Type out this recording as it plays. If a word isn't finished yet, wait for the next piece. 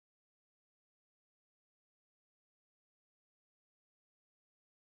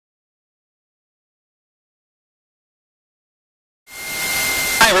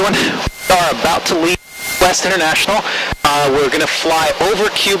everyone. We are about to leave West International. We're going to fly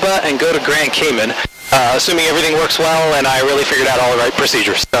over Cuba and go to Grand Cayman, assuming everything works well and I really figured out all the right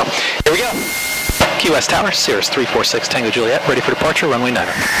procedures. So, here we go. QS Tower, Cirrus 346 Tango Juliet, ready for departure, runway 9.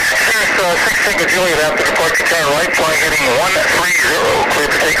 Cirrus 6 Tango Juliet, after departure, turn right, flying heading 130, clear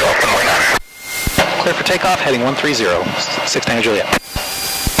for takeoff, runway 9. Clear for takeoff, heading 130, 6 Tango Juliet.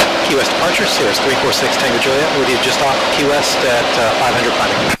 QS departure, Cirrus 346 Tango Juliet, with you just off QS at 500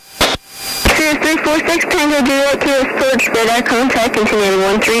 climbing. Cirrus 346 Tango Juliet, QS approach, radar contact, continuing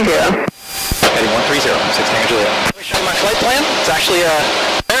 130. Heading 130, 6 Tango Juliet. Let me show you my flight plan. It's actually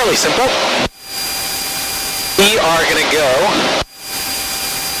fairly simple. We are going to go,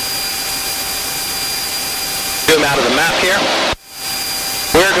 zoom out of the map here.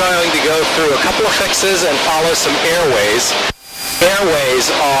 We're going to go through a couple of fixes and follow some airways.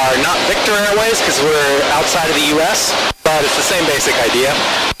 Airways are not Victor Airways because we're outside of the US, but it's the same basic idea.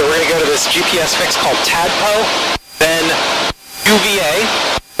 So we're going to go to this GPS fix called TADPO, then UVA,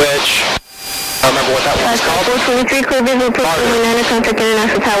 which I don't remember what that one was called. 423, clear visual, approach, contact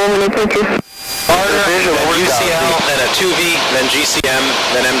international tower, 182. Barter, then UCL, then a 2V, then GCM,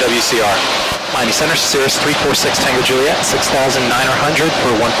 then MWCR. Miami Center, Cirrus 346 Tango Juliet, 6,900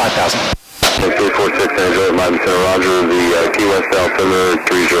 for 15,000. 346 Tango Juliet, Miami Center, Roger, the Key West altimeter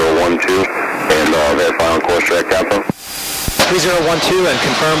 3012, and verify on course direct Talpo. 3012 and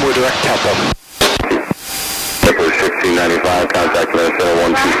confirm we're direct Talpo. Airport 1695, contact Minnesota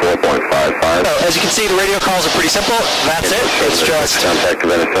 124.55. So, as you can see, the radio calls are pretty simple. That's it. It's just contact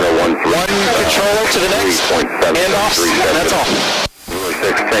Minnesota 13. One controller to the next, handoffs, and that's all.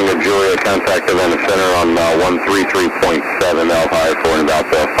 6 Tango Juliet, contact Savannah Center on 133.7 Alpha for in about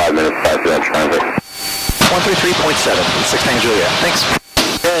 5 minutes past that transit. 133.7, 6 Tango Juliet. Thanks.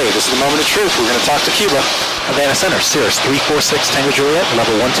 Okay, this is the moment of truth. We're going to talk to Cuba. Havana Center, Cirrus 346 Tango Juliet,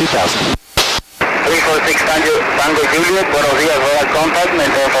 level 12000. 346 Tango Juliet, buenos días, radar contact,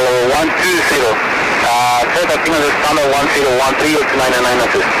 maintain follow 120. Set altimeter standard 1013, 899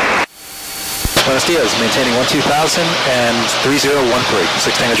 assist. Buenos dias, maintaining 12000 and 3013,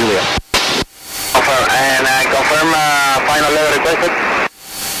 6 Tango Juliet. Confirm, and confirm final level requested.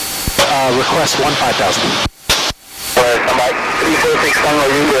 Request 15,000. Standby, 346 Tango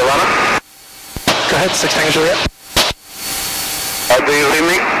Juliet, runner. Go ahead, 6 Tango Juliet. Do you read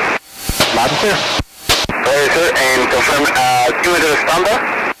me? Loud and clear. Yes, sir, and confirm altimeter standard.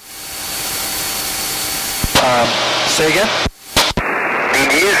 Say again? Did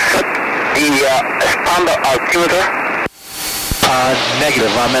you set the standard altimeter?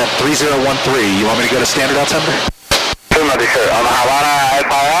 Negative. I'm at 3013. You want me to go to standard altimeter? Affirmative, sir. On Havana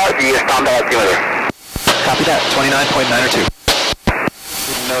FIR, the standard altimeter. Copy that. 29.902.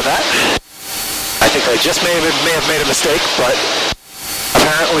 Didn't know that. I think I just may have made a mistake, but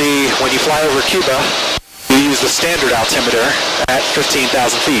apparently when you fly over Cuba, you use the standard altimeter at 15,000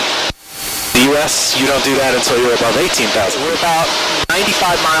 feet. The US, you don't do that until you're above 18,000. We're about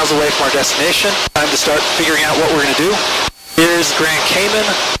 95 miles away from our destination. Time to start figuring out what we're going to do. Here's Grand Cayman.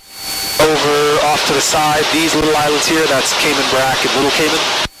 Over off to the side, these little islands here, that's Cayman Brac and Little Cayman.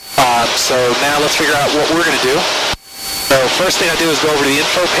 So now let's figure out what we're going to do. So first thing I do is go over to the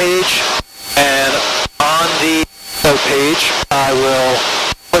info page, and on the info page I will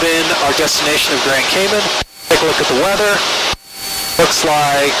put in our destination of Grand Cayman, take a look at the weather. Looks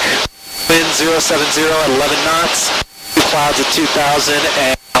like wind 070 at 11 knots, clouds at 2000,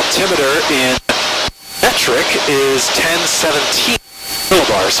 and altimeter in metric is 1017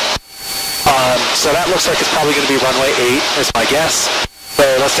 millibars. So that looks like it's probably going to be runway 8 is my guess. So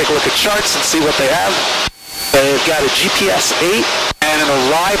let's take a look at charts and see what they have. They've got a GPS 8 and an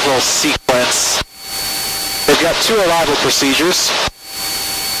arrival sequence. They've got 2 arrival procedures,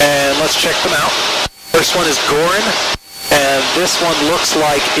 and let's check them out. First one is Gorin, and this one looks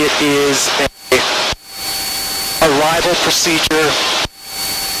like it is a arrival procedure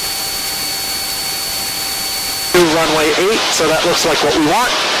to runway 8, so that looks like what we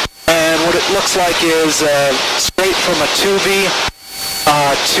want. And what it looks like is straight from a 2V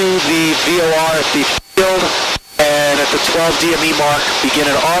to the VOR at the field, and at the 12 DME mark, begin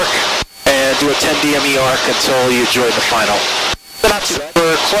an arc, and do a 10 DME arc until you join the final. So not too bad.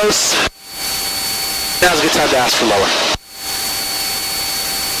 We're close. Now's a good time to ask for lower.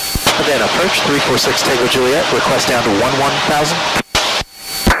 Then approach 346 Tango Juliet, request down to 11,000.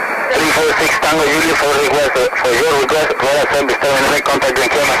 346 Tango Juliet for your request, radar assembly statement, contact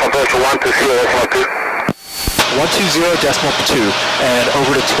Grand Cayman, approach 120.2. 120.2 and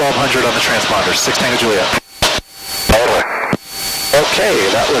over to 1200 on the transponders. 6 Tango Juliet. Over. Okay,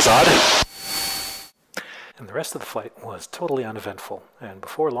 that was odd. And the rest of the flight was totally uneventful. And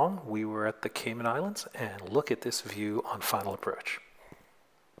before long, we were at the Cayman Islands, and look at this view on final approach.